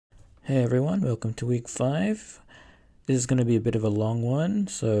Hey everyone, welcome to week 5. This is going to be a bit of a long one,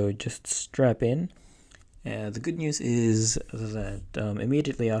 so just strap in. The good news is that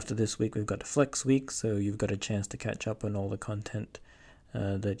immediately after this week we've got a flex week, so you've got a chance to catch up on all the content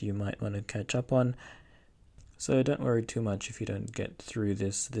that you might want to catch up on. So don't worry too much if you don't get through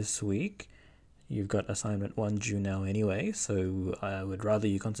this week. You've got assignment 1 due now anyway, so I would rather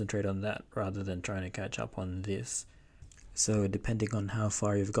you concentrate on that rather than trying to catch up on this. So depending on how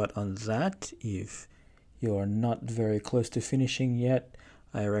far you've got on that, if you're not very close to finishing yet,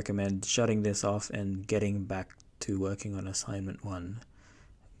 I recommend shutting this off and getting back to working on assignment 1.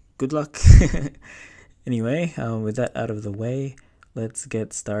 Good luck! Anyway, with that out of the way, let's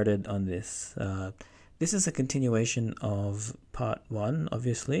get started on this. This is a continuation of part 1,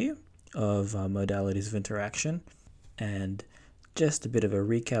 obviously, of Modalities of Interaction. And just a bit of a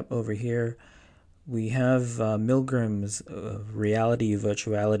recap over here. We have Milgram's reality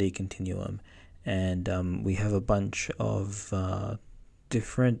virtuality continuum, and we have a bunch of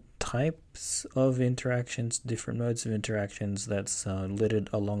different types of interactions, different modes of interactions that's littered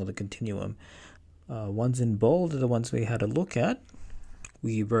along the continuum. Ones in bold are the ones we had a look at.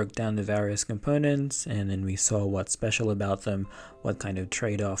 We broke down the various components, and then we saw what's special about them, what kind of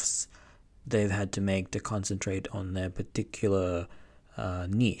trade-offs they've had to make to concentrate on their particular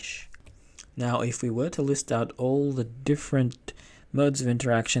niche. Now, if we were to list out all the different modes of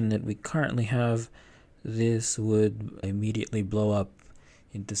interaction that we currently have, this would immediately blow up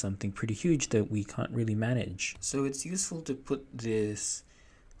into something pretty huge that we can't really manage. So it's useful to put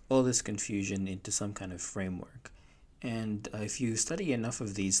all this confusion into some kind of framework. And if you study enough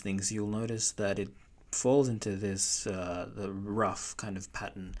of these things, you'll notice that it falls into this the rough kind of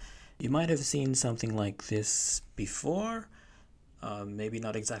pattern. You might have seen something like this before. Maybe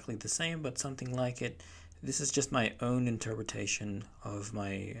not exactly the same, but something like it. This is just my own interpretation of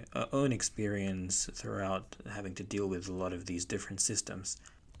my own experience throughout having to deal with a lot of these different systems.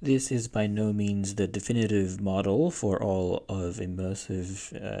 This is by no means the definitive model for all of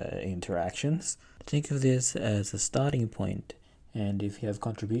immersive interactions. Think of this as a starting point, and if you have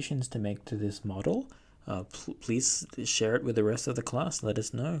contributions to make to this model, please share it with the rest of the class. Let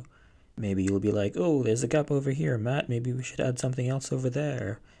us know. Maybe you'll be like, oh, there's a gap over here, Matt. Maybe we should add something else over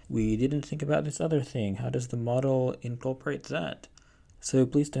there. We didn't think about this other thing. How does the model incorporate that? So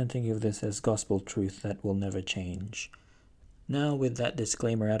please don't think of this as gospel truth that will never change. Now, with that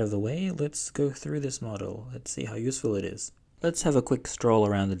disclaimer out of the way, let's go through this model. Let's see how useful it is. Let's have a quick stroll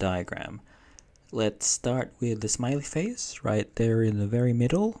around the diagram. Let's start with the smiley face right there in the very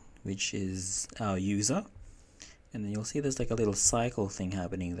middle, which is our user. And then you'll see there's like a little cycle thing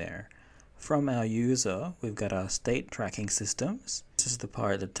happening there. From our user, we've got our state tracking systems. This is the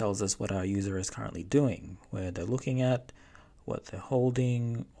part that tells us what our user is currently doing, where they're looking at, what they're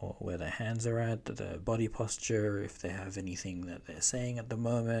holding, or where their hands are at, their body posture, if they have anything that they're saying at the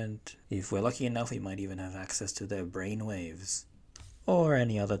moment. If we're lucky enough, we might even have access to their brain waves, or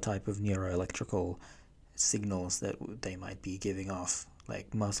any other type of neuroelectrical signals that they might be giving off,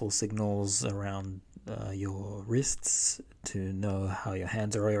 like muscle signals around your wrists to know how your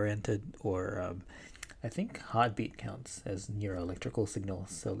hands are oriented, or I think heartbeat counts as neuroelectrical signals,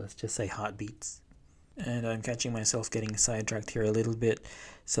 so let's just say heartbeats. And I'm catching myself getting sidetracked here a little bit,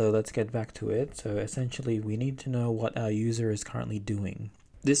 so let's get back to it. So essentially we need to know what our user is currently doing.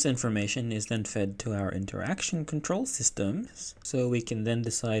 This information is then fed to our interaction control systems, so we can then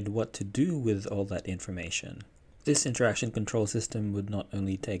decide what to do with all that information. This interaction control system would not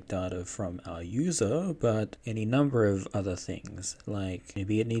only take data from our user, but any number of other things, like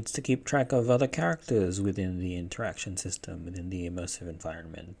maybe it needs to keep track of other characters within the interaction system, within the immersive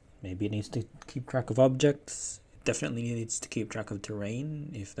environment. Maybe it needs to keep track of objects. It definitely needs to keep track of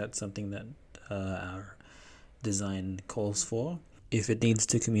terrain, if that's something that our design calls for. If it needs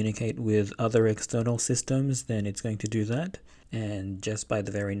to communicate with other external systems, then it's going to do that. And just by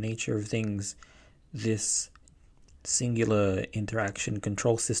the very nature of things, this singular interaction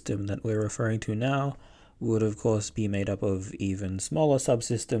control system that we're referring to now would of course be made up of even smaller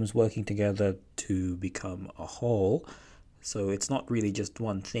subsystems working together to become a whole. So it's not really just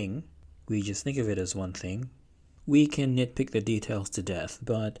one thing. We just think of it as one thing. We can nitpick the details to death,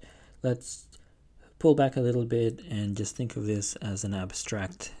 but let's pull back a little bit and just think of this as an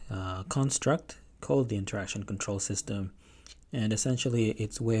abstract construct called the interaction control system. And essentially,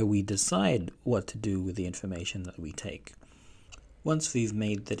 it's where we decide what to do with the information that we take. Once we've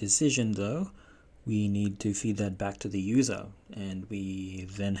made the decision, though, we need to feed that back to the user, and we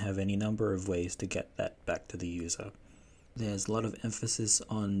then have any number of ways to get that back to the user. There's a lot of emphasis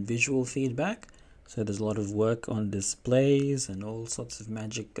on visual feedback, So there's a lot of work on displays and all sorts of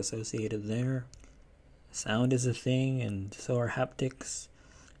magic associated there. Sound is a thing, and so are haptics.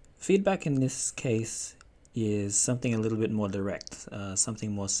 Feedback in this case is something a little bit more direct,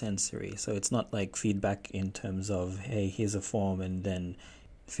 something more sensory. So it's not like feedback in terms of, hey, here's a form and then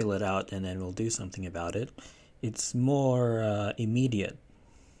fill it out and then we'll do something about it. It's more immediate.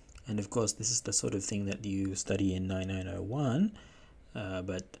 And of course, this is the sort of thing that you study in 9901.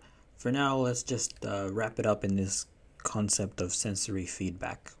 But for now, let's just wrap it up in this concept of sensory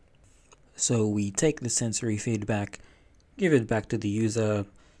feedback. So we take the sensory feedback, give it back to the user,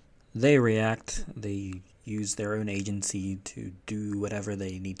 they react, they use their own agency to do whatever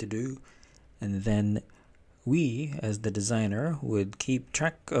they need to do, and then we, as the designer, would keep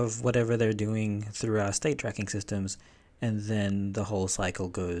track of whatever they're doing through our state tracking systems, and then the whole cycle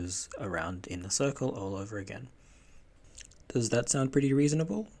goes around in a circle all over again. Does that sound pretty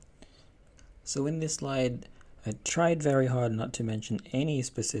reasonable? So in this slide, I tried very hard not to mention any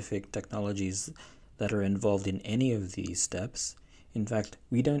specific technologies that are involved in any of these steps. In fact,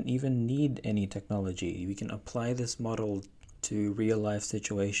 we don't even need any technology. We can apply this model to real-life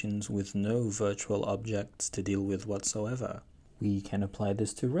situations with no virtual objects to deal with whatsoever. We can apply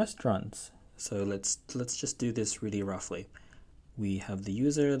this to restaurants. So let's just do this really roughly. We have the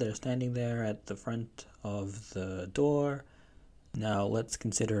user, they're standing there at the front of the door. Now let's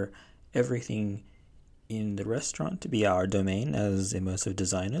consider everything in the restaurant to be our domain as immersive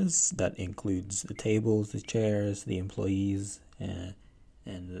designers. That includes the tables, the chairs, the employees, and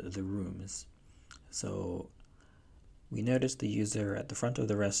the rooms. So we notice the user at the front of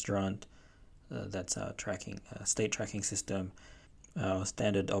the restaurant. That's our state tracking system. Our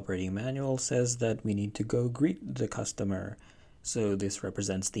standard operating manual says that we need to go greet the customer. So this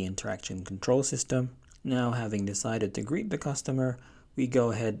represents the interaction control system. Now, having decided to greet the customer, we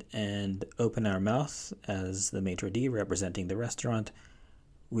go ahead and open our mouth as the maitre d' representing the restaurant,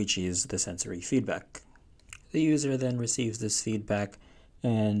 which is the sensory feedback. The user then receives this feedback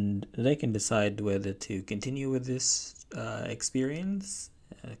and they can decide whether to continue with this experience,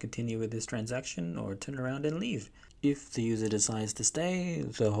 continue with this transaction, or turn around and leave. If the user decides to stay,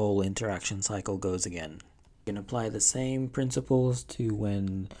 the whole interaction cycle goes again. You can apply the same principles to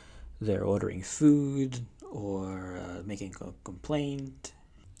when they're ordering food, or making a complaint,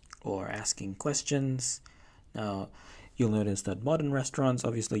 or asking questions. Now, you'll notice that modern restaurants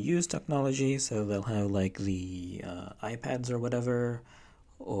obviously use technology, so they'll have like the iPads or whatever,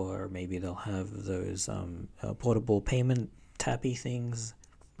 or maybe they'll have those portable payment tappy things,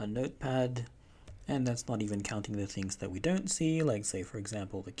 a notepad, and that's not even counting the things that we don't see, like say for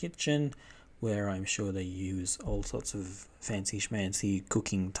example the kitchen, where I'm sure they use all sorts of fancy schmancy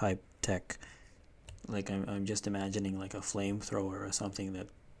cooking type tech. Like I'm just imagining like a flamethrower or something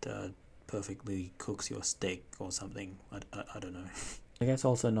that perfectly cooks your steak or something. I don't know. I guess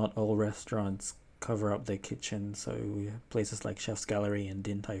also not all restaurants cover up their kitchen, so places like Chef's Gallery and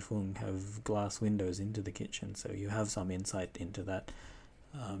Din Tai Fung have glass windows into the kitchen, so you have some insight into that.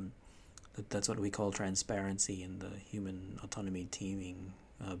 That's what we call transparency in the human autonomy teaming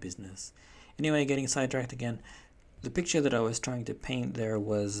business. Anyway, getting sidetracked again. The picture that I was trying to paint there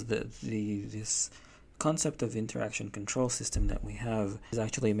was that this concept of interaction control system that we have is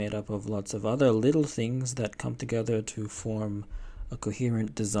actually made up of lots of other little things that come together to form a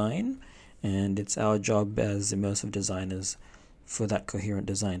coherent design, and it's our job as immersive designers for that coherent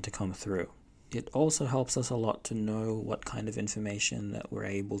design to come through. It also helps us a lot to know what kind of information that we're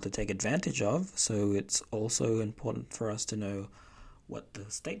able to take advantage of, so it's also important for us to know what the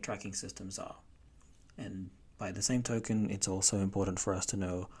state tracking systems are. And by the same token, it's also important for us to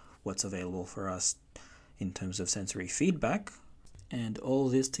know what's available for us in terms of sensory feedback. And all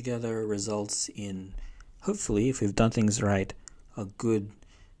this together results in, hopefully, if we've done things right, a good,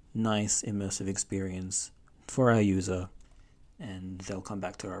 nice immersive experience for our user, and they'll come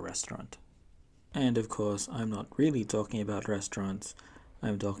back to our restaurant. And of course, I'm not really talking about restaurants.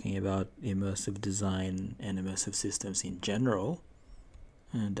 I'm talking about immersive design and immersive systems in general.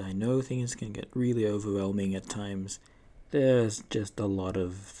 And I know things can get really overwhelming at times. There's just a lot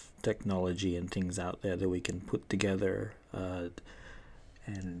of technology and things out there that we can put together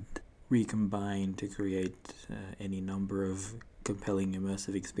and recombine to create any number of compelling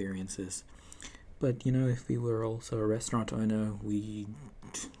immersive experiences. But you know, if we were also a restaurant owner, we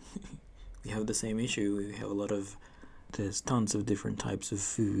have the same issue. We have there's tons of different types of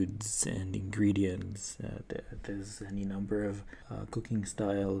foods and ingredients. There's any number of cooking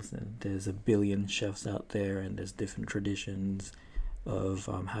styles, and there's a billion chefs out there, and there's different traditions of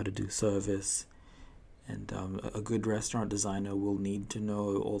how to do service. And a good restaurant designer will need to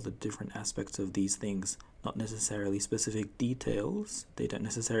know all the different aspects of these things, not necessarily specific details. They don't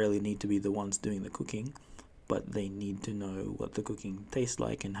necessarily need to be the ones doing the cooking, but they need to know what the cooking tastes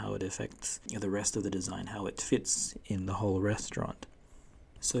like and how it affects the rest of the design, how it fits in the whole restaurant.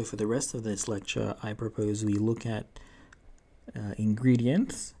 So for the rest of this lecture, I propose we look at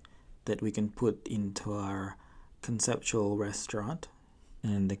ingredients that we can put into our conceptual restaurant,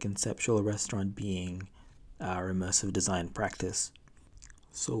 and the conceptual restaurant being our immersive design practice.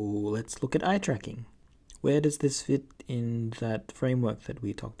 So let's look at eye tracking. Where does this fit in that framework that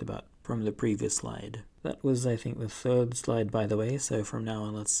we talked about from the previous slide? That was, I think, the third slide, by the way, so from now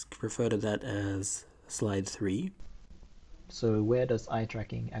on let's refer to that as slide 3. So where does eye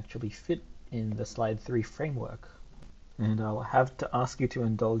tracking actually fit in the slide 3 framework? And I'll have to ask you to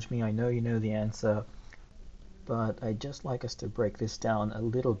indulge me. I know you know the answer, but I'd just like us to break this down a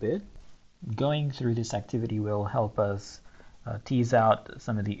little bit. Going through this activity will help us tease out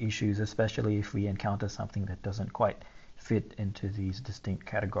some of the issues, especially if we encounter something that doesn't quite fit into these distinct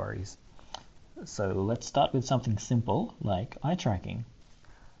categories. So let's start with something simple like eye tracking.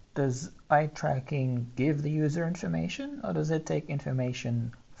 Does eye tracking give the user information, or does it take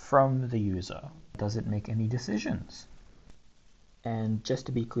information from the user? Does it make any decisions? And just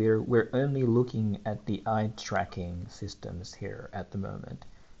to be clear, we're only looking at the eye tracking systems here at the moment.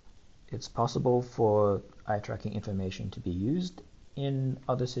 It's possible for eye tracking information to be used in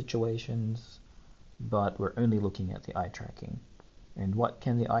other situations, but we're only looking at the eye tracking. And what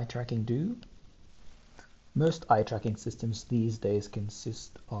can the eye tracking do? Most eye tracking systems these days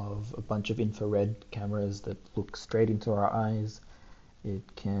consist of a bunch of infrared cameras that look straight into our eyes. It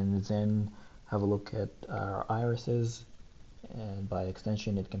can then have a look at our irises, and by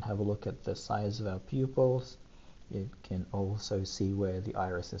extension it can have a look at the size of our pupils. It can also see where the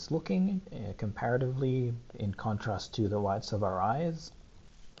iris is looking comparatively in contrast to the whites of our eyes.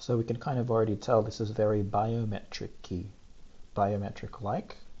 So we can kind of already tell this is very biometric-y,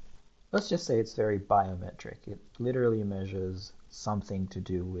 biometric-like. Let's just say it's very biometric. It literally measures something to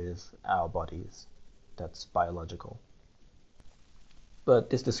do with our bodies. That's biological. But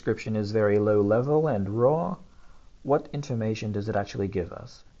this description is very low level and raw. What information does it actually give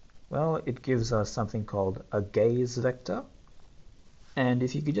us? Well, it gives us something called a gaze vector. And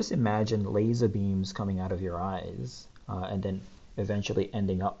if you could just imagine laser beams coming out of your eyes and then eventually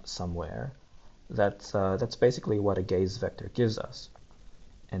ending up somewhere, that's basically what a gaze vector gives us.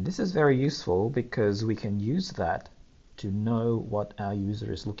 And this is very useful because we can use that to know what our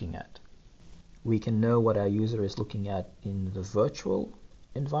user is looking at. We can know what our user is looking at in the virtual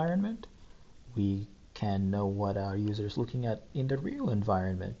environment. We can know what our user is looking at in the real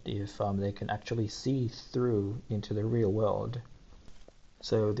environment if they can actually see through into the real world.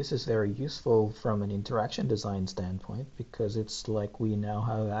 So this is very useful from an interaction design standpoint because it's like we now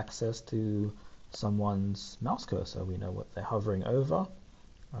have access to someone's mouse cursor. We know what they're hovering over,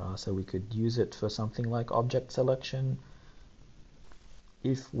 so we could use it for something like object selection.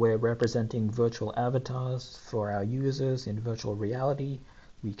 If we're representing virtual avatars for our users in virtual reality,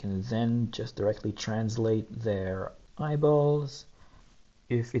 we can then just directly translate their eyeballs.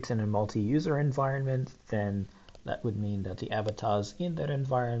 If it's in a multi-user environment, then that would mean that the avatars in that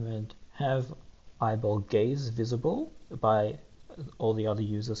environment have eyeball gaze visible by all the other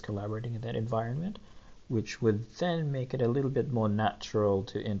users collaborating in that environment, which would then make it a little bit more natural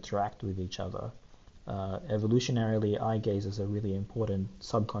to interact with each other. Evolutionarily, eye gaze is a really important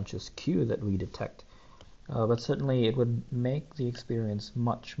subconscious cue that we detect. But certainly it would make the experience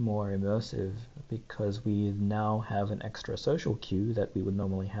much more immersive because we now have an extra social cue that we would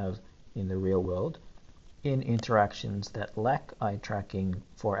normally have in the real world. In interactions that lack eye tracking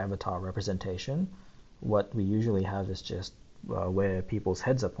for avatar representation, what we usually have is just where people's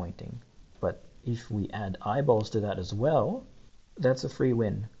heads are pointing. But if we add eyeballs to that as well, that's a free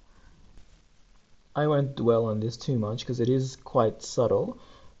win. I won't dwell on this too much because it is quite subtle,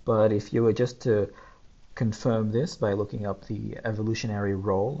 but if you were just to confirm this by looking up the evolutionary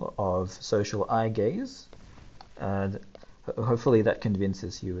role of social eye gaze, hopefully that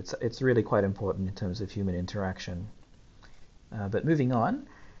convinces you. It's really quite important in terms of human interaction. But moving on,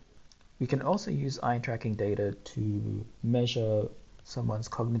 we can also use eye tracking data to measure someone's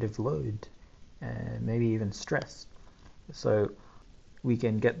cognitive load and maybe even stress. So we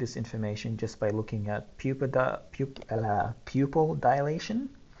can get this information just by looking at pupil dilation.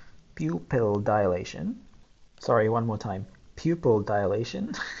 Sorry, one more time. Pupil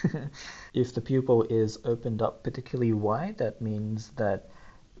dilation. If the pupil is opened up particularly wide, that means that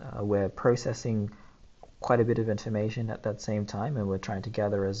we're processing quite a bit of information at that same time, and we're trying to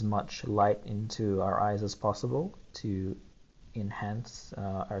gather as much light into our eyes as possible to enhance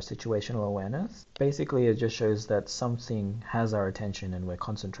our situational awareness. Basically, it just shows that something has our attention and we're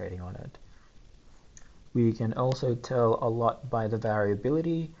concentrating on it. We can also tell a lot by the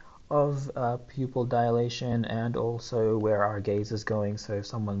variability of pupil dilation and also where our gaze is going. So if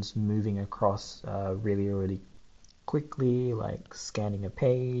someone's moving across really quickly, like scanning a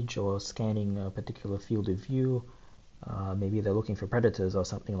page or scanning a particular field of view, maybe they're looking for predators or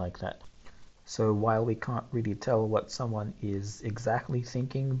something like that. So while we can't really tell what someone is exactly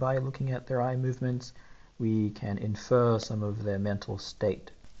thinking by looking at their eye movements, we can infer some of their mental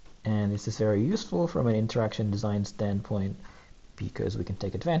state. And this is very useful from an interaction design standpoint because we can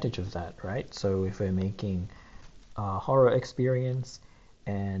take advantage of that, right? So if we're making a horror experience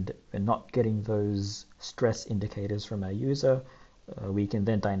and we're not getting those stress indicators from our user, we can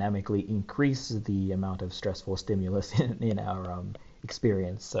then dynamically increase the amount of stressful stimulus in our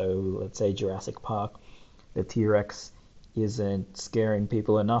experience. So let's say Jurassic Park, the T-Rex isn't scaring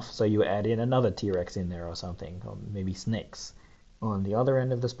people enough, so you add in another T-Rex in there or something, or maybe snakes. On the other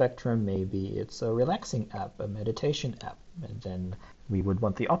end of the spectrum, maybe it's a relaxing app, a meditation app, and then we would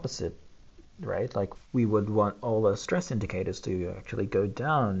want the opposite, right? Like we would want all the stress indicators to actually go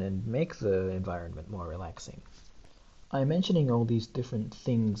down and make the environment more relaxing. I'm mentioning all these different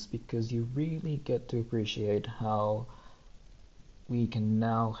things because you really get to appreciate how we can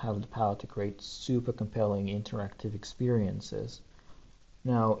now have the power to create super compelling interactive experiences.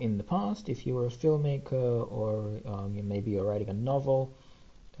 Now, in the past, if you were a filmmaker or maybe you're writing a novel,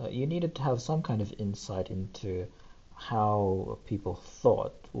 you needed to have some kind of insight into how people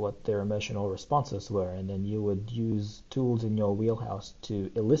thought, what their emotional responses were, and then you would use tools in your wheelhouse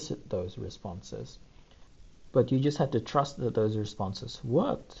to elicit those responses. But you just had to trust that those responses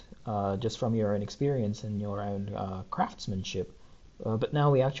worked, just from your own experience and your own craftsmanship. But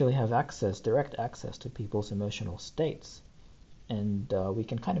now we actually have direct access to people's emotional states. And we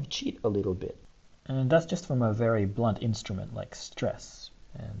can kind of cheat a little bit. And that's just from a very blunt instrument like stress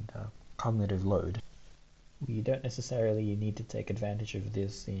and cognitive load. We don't necessarily need to take advantage of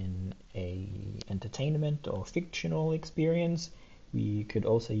this in a entertainment or fictional experience. We could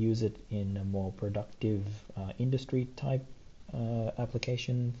also use it in a more productive industry type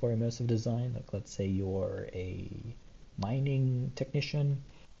application for immersive design. Like let's say you're a mining technician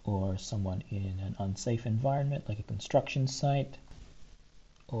or someone in an unsafe environment like a construction site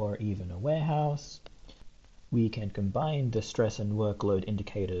or even a warehouse. We can combine the stress and workload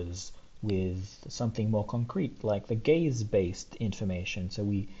indicators with something more concrete like the gaze-based information. So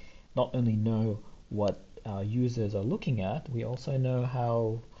we not only know what our users are looking at, we also know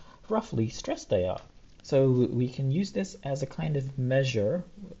how roughly stressed they are. So we can use this as a kind of measure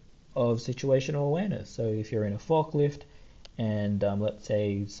of situational awareness. So if you're in a forklift and let's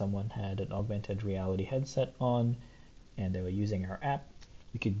say someone had an augmented reality headset on and they were using our app,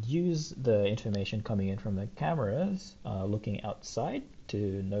 we could use the information coming in from the cameras looking outside to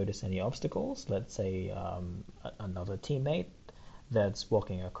notice any obstacles. Let's say another teammate that's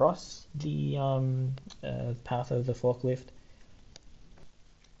walking across the path of the forklift.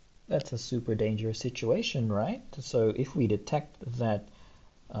 That's a super dangerous situation, right? So if we detect that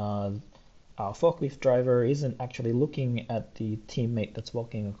our forklift driver isn't actually looking at the teammate that's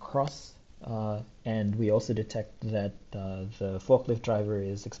walking across, and we also detect that the forklift driver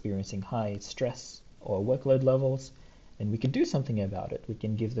is experiencing high stress or workload levels, and we can do something about it. We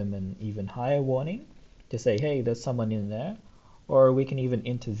can give them an even higher warning to say, hey, there's someone in there, or we can even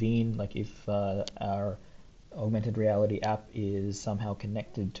intervene, like if our augmented reality app is somehow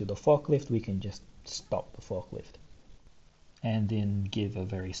connected to the forklift, we can just stop the forklift and then give a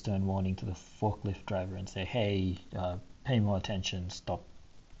very stern warning to the forklift driver and say, hey, pay more attention, stop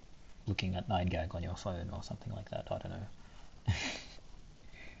looking at 9gag on your phone or something like that. I don't know.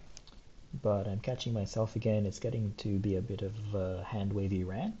 But I'm catching myself again. It's getting to be a bit of a hand-wavy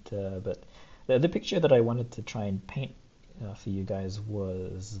rant, but the picture that I wanted to try and paint for you guys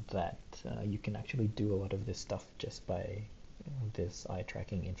was that you can actually do a lot of this stuff just by this eye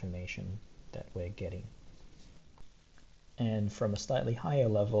tracking information that we're getting. And from a slightly higher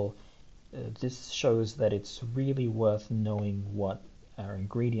level, this shows that it's really worth knowing what our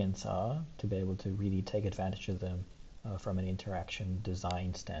ingredients are to be able to really take advantage of them from an interaction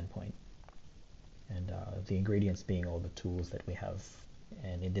design standpoint. And the ingredients being all the tools that we have.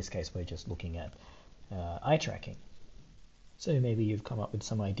 And in this case, we're just looking at eye tracking. So maybe you've come up with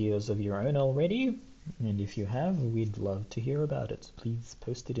some ideas of your own already, and if you have, we'd love to hear about it. Please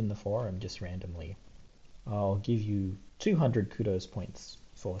post it in the forum just randomly. I'll give you 200 kudos points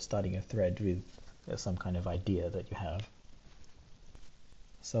for starting a thread with some kind of idea that you have.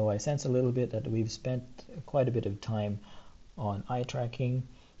 So I sense a little bit that we've spent quite a bit of time on eye tracking,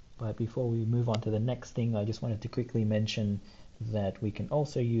 but before we move on to the next thing, I just wanted to quickly mention that we can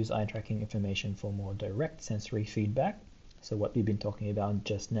also use eye tracking information for more direct sensory feedback. So what we've been talking about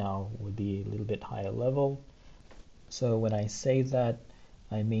just now would be a little bit higher level. So when I say that,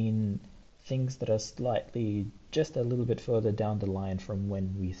 I mean things that are slightly just a little bit further down the line from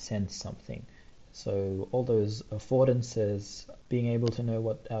when we sense something. So all those affordances, being able to know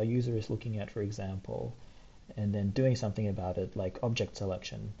what our user is looking at, for example, and then doing something about it, like object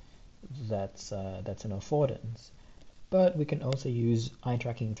selection, that's an affordance. But we can also use eye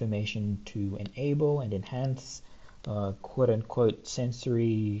tracking information to enable and enhance quote-unquote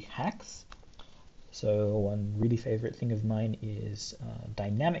sensory hacks. So one really favorite thing of mine is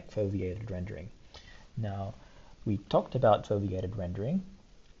dynamic foveated rendering. Now, we talked about foveated rendering,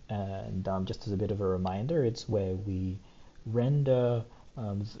 and just as a bit of a reminder, it's where we render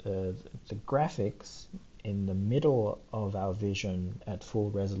the graphics in the middle of our vision at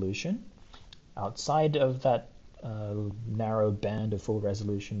full resolution. Outside of that narrow band of full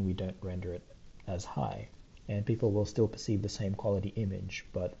resolution, we don't render it as high. And people will still perceive the same quality image,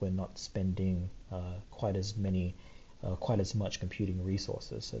 but we're not spending quite as much computing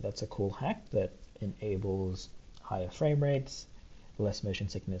resources. So that's a cool hack that enables higher frame rates, less motion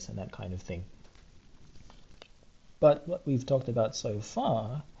sickness, and that kind of thing. But what we've talked about so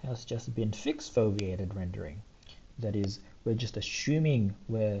far has just been fixed foveated rendering. That is, we're just assuming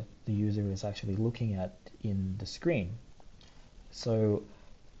where the user is actually looking at in the screen. So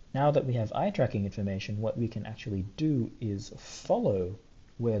now that we have eye tracking information, what we can actually do is follow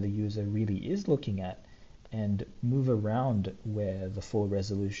where the user really is looking at and move around where the full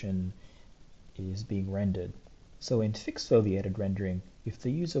resolution is being rendered. So in fixed foveated rendering, if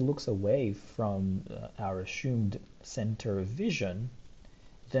the user looks away from our assumed center of vision,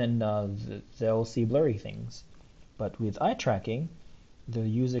 then they'll see blurry things. But with eye tracking, the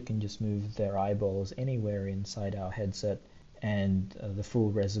user can just move their eyeballs anywhere inside our headset, and the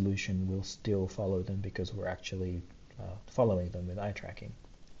full resolution will still follow them because we're actually following them with eye tracking.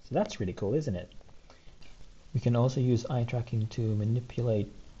 So that's really cool, isn't it? We can also use eye tracking to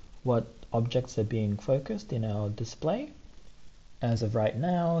manipulate what objects are being focused in our display. As of right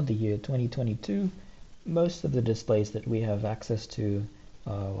now, the year 2022, most of the displays that we have access to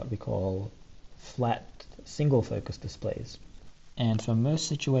are what we call flat single focus displays. And for most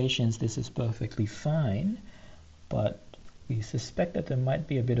situations, this is perfectly fine, but we suspect that there might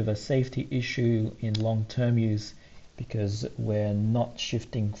be a bit of a safety issue in long-term use because we're not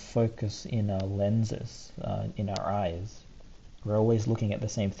shifting focus in our lenses, in our eyes. We're always looking at the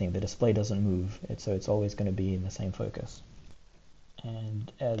same thing. The display doesn't move, so it's always going to be in the same focus.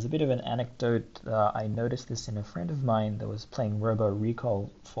 And as a bit of an anecdote, I noticed this in a friend of mine that was playing Robo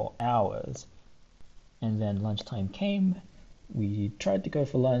Recall for hours. And then lunchtime came, we tried to go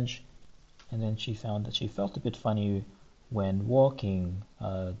for lunch, and then she found that she felt a bit funny when walking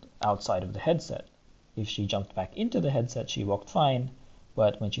outside of the headset. If she jumped back into the headset, she walked fine,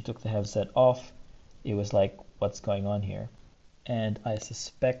 but when she took the headset off, it was like, what's going on here? And I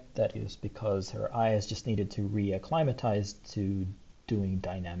suspect that is because her eyes just needed to reacclimatize to doing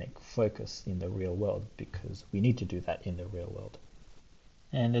dynamic focus in the real world, because we need to do that in the real world.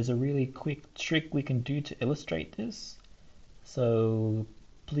 And there's a really quick trick we can do to illustrate this. So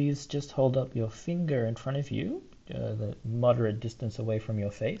please just hold up your finger in front of you, the moderate distance away from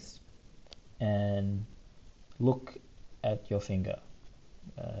your face, and look at your finger,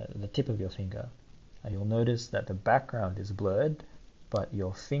 the tip of your finger. You'll notice that the background is blurred, but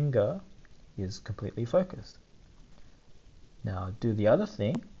your finger is completely focused. Now do the other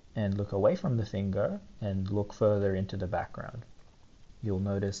thing and look away from the finger and look further into the background. You'll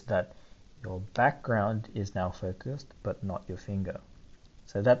notice that your background is now focused, but not your finger.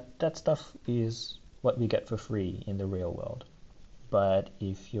 So that stuff is what we get for free in the real world. But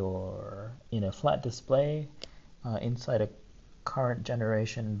if you're in a flat display inside a current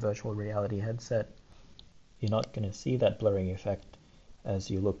generation virtual reality headset, you're not going to see that blurring effect as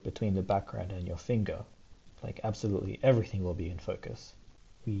you look between the background and your finger. Like absolutely everything will be in focus.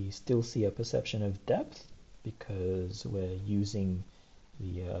 We still see a perception of depth because we're using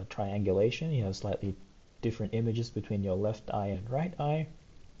the triangulation. You have slightly different images between your left eye and right eye,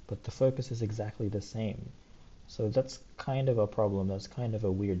 but the focus is exactly the same. So that's kind of a problem. That's kind of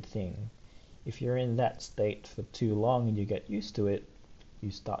a weird thing. If you're in that state for too long and you get used to it, you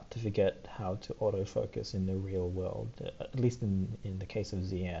start to forget how to autofocus in the real world, at least in the case of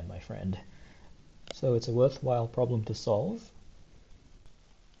Zian, my friend. So it's a worthwhile problem to solve.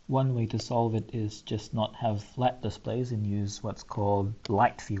 One way to solve it is just not have flat displays and use what's called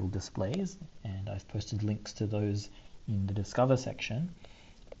light field displays, and I've posted links to those in the Discover section.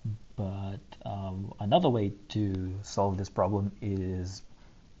 But another way to solve this problem is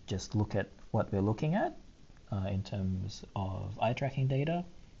just look at what we're looking at in terms of eye tracking data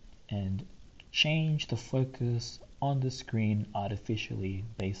and change the focus on the screen artificially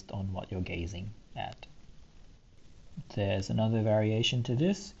based on what you're gazing at. There's another variation to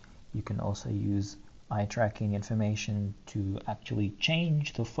this. You can also use eye tracking information to actually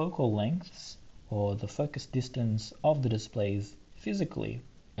change the focal lengths or the focus distance of the displays physically,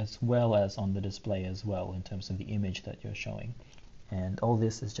 as well as on the display as well in terms of the image that you're showing. And all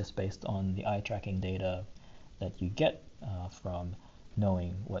this is just based on the eye tracking data that you get from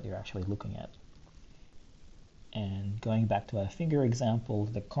knowing what you're actually looking at. And going back to our finger example,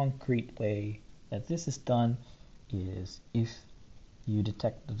 the concrete way that this is done is if you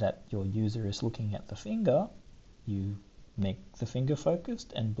detect that your user is looking at the finger, you make the finger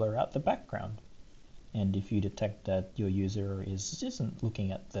focused and blur out the background. And if you detect that your user isn't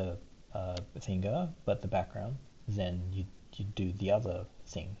looking at the finger but the background, then you do the other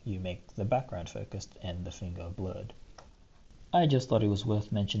thing. You make the background focused and the finger blurred. I just thought it was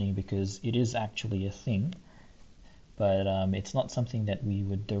worth mentioning because it is actually a thing, but it's not something that we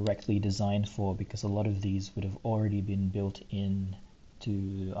would directly design for, because a lot of these would have already been built in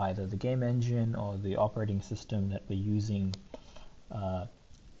to either the game engine or the operating system that we're using,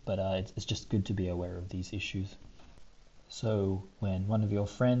 but it's just good to be aware of these issues. So when one of your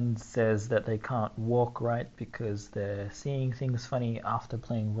friends says that they can't walk right because they're seeing things funny after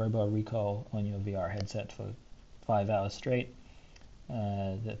playing Robo Recall on your VR headset for 5 hours straight,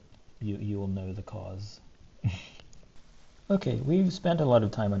 that you will know the cause. Okay, we've spent a lot of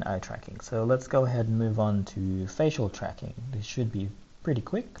time on eye tracking, so let's go ahead and move on to facial tracking. This should be pretty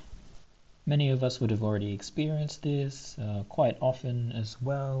quick. Many of us would have already experienced this quite often as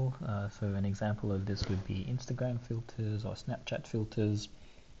well. So an example of this would be Instagram filters or Snapchat filters.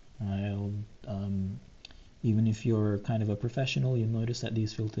 Even if you're kind of a professional, you'll notice that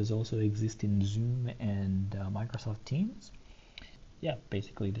these filters also exist in Zoom and Microsoft Teams. Yeah,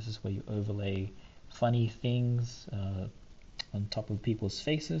 basically this is where you overlay funny things on top of people's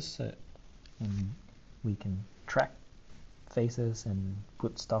faces, so we can track faces and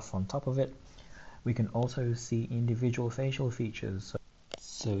put stuff on top of it. We can also see individual facial features.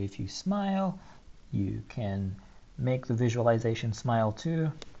 So if you smile, you can make the visualization smile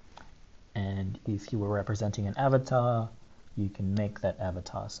too. And if you were representing an avatar, you can make that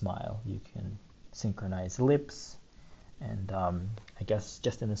avatar smile. You can synchronize lips. And I guess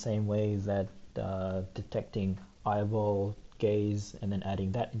just in the same way that detecting eyeball gaze and then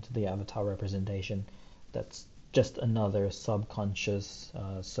adding that into the avatar representation, that's just another subconscious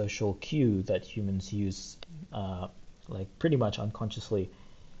social cue that humans use like pretty much unconsciously,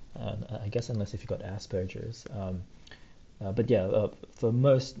 I guess unless if you've got Asperger's. But yeah, for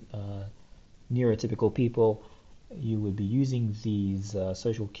most neurotypical people, you would be using these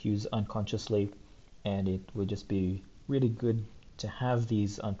social cues unconsciously, and it would just be really good to have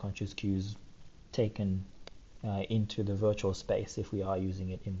these unconscious cues taken into the virtual space if we are using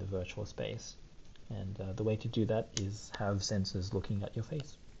it in the virtual space. And the way to do that is have sensors looking at your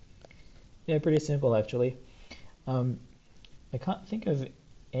face. Yeah, pretty simple actually. I can't think of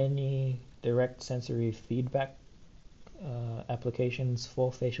any direct sensory feedback applications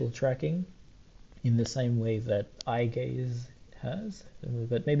for facial tracking in the same way that eye gaze has,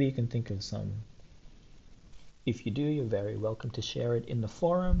 but maybe you can think of some. If you do, you're very welcome to share it in the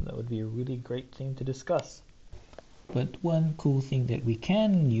forum. That would be a really great thing to discuss. But one cool thing that we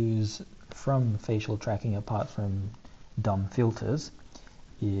can use from facial tracking, apart from dumb filters,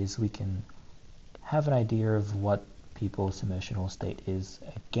 is we can have an idea of what people's emotional state is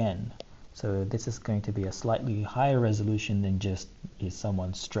again. So this is going to be a slightly higher resolution than just is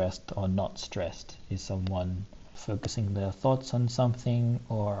someone stressed or not stressed? Is someone focusing their thoughts on something,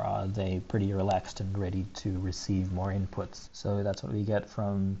 or are they pretty relaxed and ready to receive more inputs? So that's what we get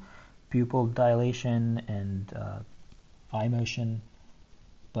from pupil dilation and eye motion.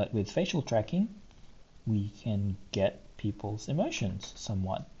 But with facial tracking, we can get people's emotions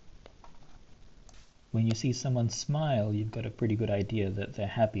somewhat. When you see someone smile, you've got a pretty good idea that they're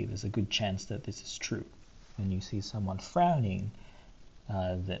happy. There's a good chance that this is true. When you see someone frowning,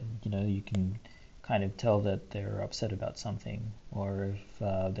 that you can kind of tell that they're upset about something. Or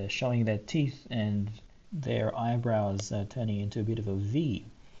if they're showing their teeth and their eyebrows are turning into a bit of a V,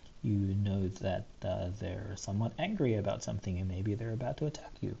 you know that they're somewhat angry about something and maybe they're about to attack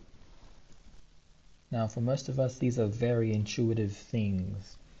you. Now, for most of us, these are very intuitive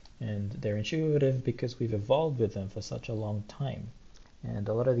things. And they're intuitive because we've evolved with them for such a long time. And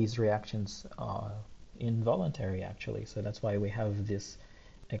a lot of these reactions are involuntary, actually. So that's why we have this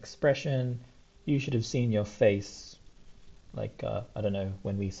expression. You should have seen your face, like, I don't know,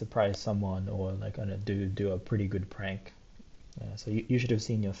 when we surprise someone, or like, I don't know, do a pretty good prank. So you should have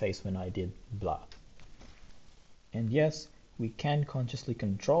seen your face when I did blah. And yes, we can consciously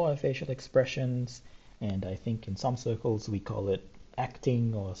control our facial expressions, and I think in some circles we call it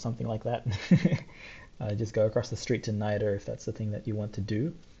acting or something like that. Just go across the street to NIDA if that's the thing that you want to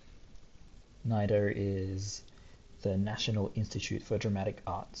do. NIDA is the National Institute for Dramatic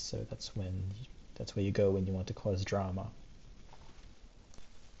Arts, so that's where you go when you want to cause drama.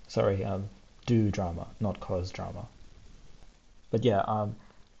 Sorry, do drama, not cause drama. But yeah,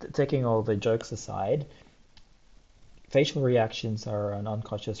 taking all the jokes aside, facial reactions are an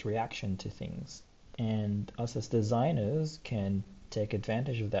unconscious reaction to things, and us as designers can take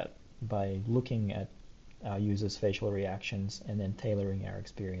advantage of that by looking at our users' facial reactions and then tailoring our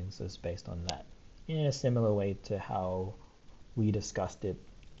experiences based on that, in a similar way to how we discussed it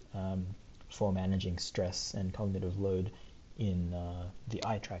for managing stress and cognitive load in the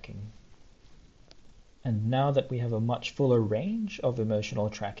eye tracking. And now that we have a much fuller range of emotional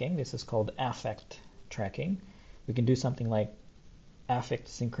tracking, this is called affect tracking, we can do something like affect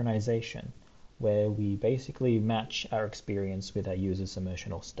synchronization, where we basically match our experience with our users'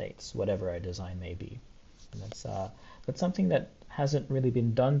 emotional states, whatever our design may be. And that's something that hasn't really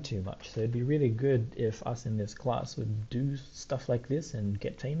been done too much, so it'd be really good if us in this class would do stuff like this and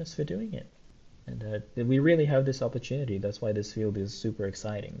get famous for doing it. And we really have this opportunity. That's why this field is super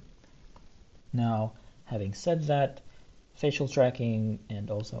exciting. Now, having said that, facial tracking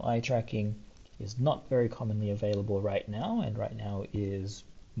and also eye tracking is not very commonly available right now, and right now is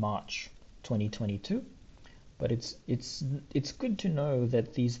March 2022. But it's good to know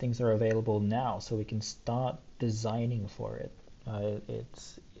that these things are available now, so we can start designing for it.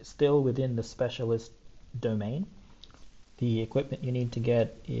 It's still within the specialist domain. The equipment you need to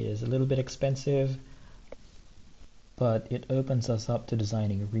get is a little bit expensive, but it opens us up to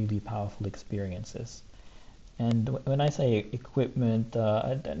designing really powerful experiences. And when I say equipment,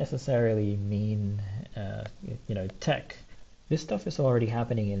 I don't necessarily mean tech. This stuff is already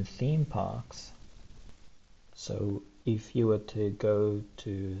happening in theme parks. So if you were to go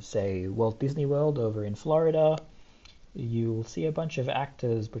to, say, Walt Disney World over in Florida, you'll see a bunch of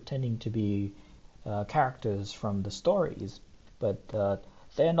actors pretending to be characters from the stories, but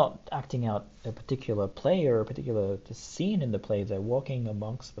they're not acting out a particular play or a particular scene in the play. They're walking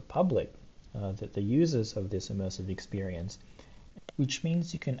amongst the public, the users of this immersive experience, which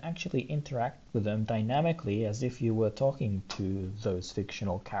means you can actually interact with them dynamically as if you were talking to those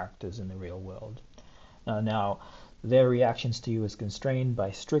fictional characters in the real world. Now, their reactions to you is constrained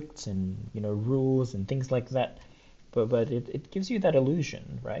by scripts and rules and things like that, but it gives you that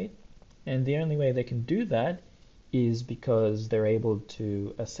illusion, right? And the only way they can do that is because they're able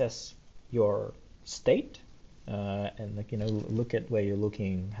to assess your state and look at where you're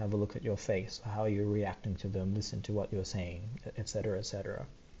looking, have a look at your face, how you're reacting to them, listen to what you're saying, etc., etc.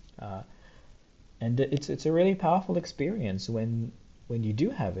 And it's a really powerful experience when you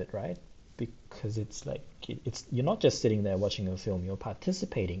do have it, right? Because it's like you're not just sitting there watching a film, you're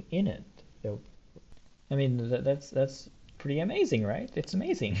participating in it. I mean, that's pretty amazing, right? It's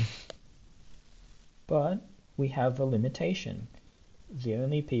amazing. But we have a limitation. The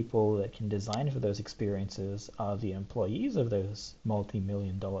only people that can design for those experiences are the employees of those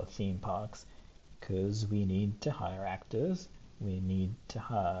multi-million-dollar theme parks, because we need to hire actors, we need to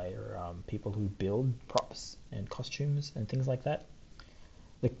hire people who build props and costumes and things like that.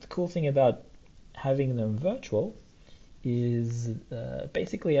 The cool thing about having them virtual is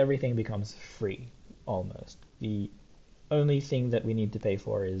basically everything becomes free, almost. The only thing that we need to pay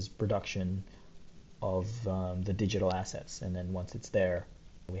for is production of the digital assets, and then once it's there,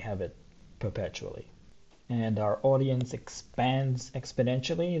 we have it perpetually. And our audience expands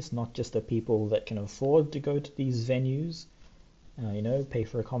exponentially. It's not just the people that can afford to go to these venues, pay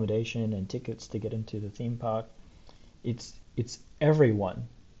for accommodation and tickets to get into the theme park. It's everyone,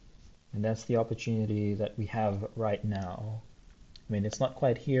 and that's the opportunity that we have right now. I mean, it's not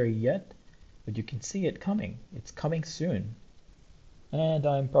quite here yet, but you can see it coming. It's coming soon. And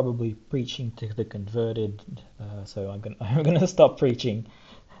I'm probably preaching to the converted, so I'm gonna stop preaching.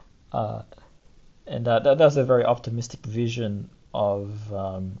 And that's a very optimistic vision of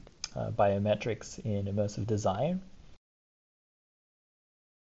biometrics in immersive design.